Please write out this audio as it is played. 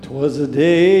'Twas a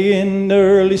day in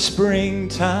early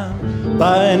springtime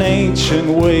by an ancient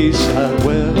wayside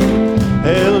well.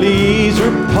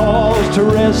 Eliezer paused to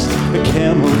rest the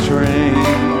camel train.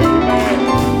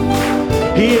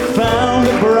 He had found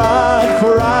a bride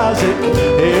for Isaac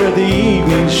ere the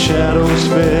evening shadows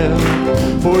fell,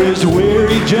 for his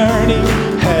weary journey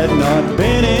had not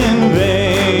been in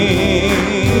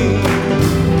vain.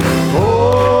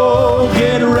 Oh,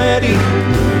 get ready,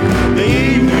 the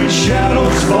evening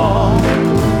shadows fall.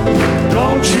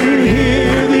 Don't you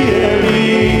hear the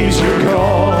Eliezer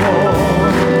call?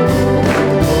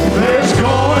 There's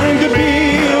going to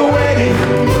be a wedding,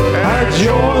 our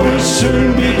joy will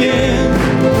soon begin.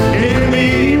 In the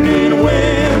evening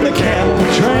when the camel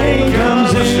train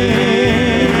comes in.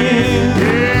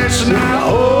 Yes, now,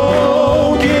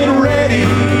 oh, get ready,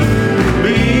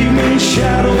 the evening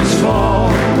shadows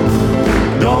fall.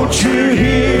 Don't you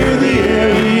hear the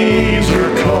Eliezer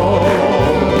call?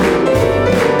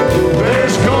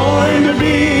 There's going to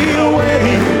be a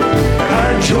wedding,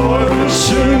 our joy will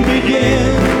soon begin.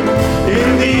 In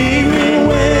the evening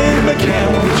when the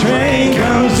camel train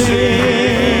comes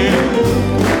in.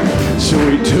 So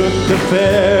he took the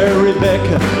fair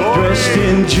Rebecca, dressed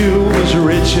in jewels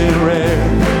rich and rare,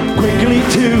 quickly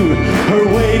to her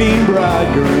waiting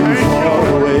bridegroom far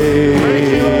away.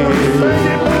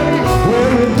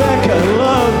 Where Rebecca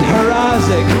loved her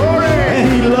Isaac, and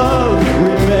he loved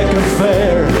Rebecca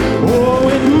fair. Oh,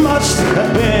 it must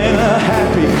have been a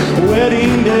happy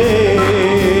wedding day.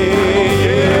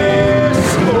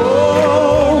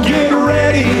 Oh, get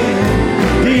ready,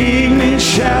 the evening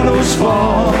shadows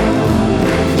fall.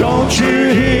 Don't you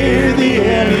hear the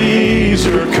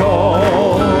Eliezer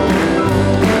call?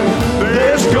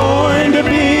 There's going to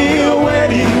be a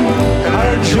wedding,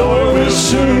 our joy will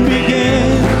soon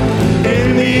begin.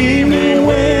 In the evening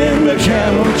when the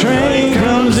camel train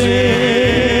comes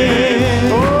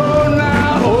in. Oh,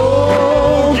 now,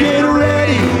 oh, get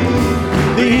ready,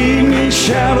 the evening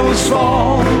shadows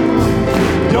fall.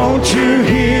 Don't you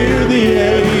hear the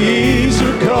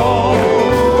Eliezer call?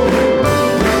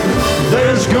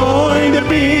 There's going to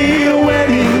be a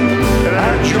wedding,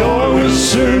 our joy will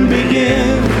soon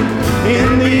begin.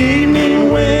 In the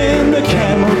evening when the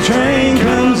camel train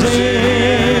comes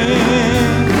in.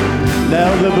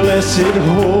 Now the blessed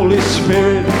Holy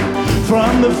Spirit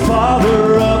from the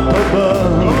Father up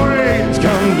above has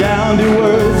come down to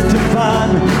earth to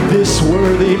find this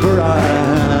worthy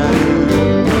bride.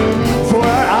 For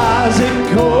our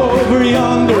Isaac over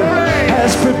yonder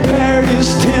has prepared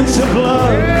his tents of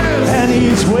love, and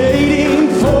he's waiting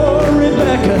for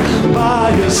Rebecca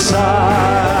by his side.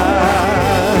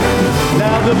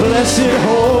 Now the blessed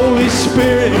Holy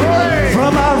Spirit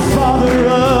from our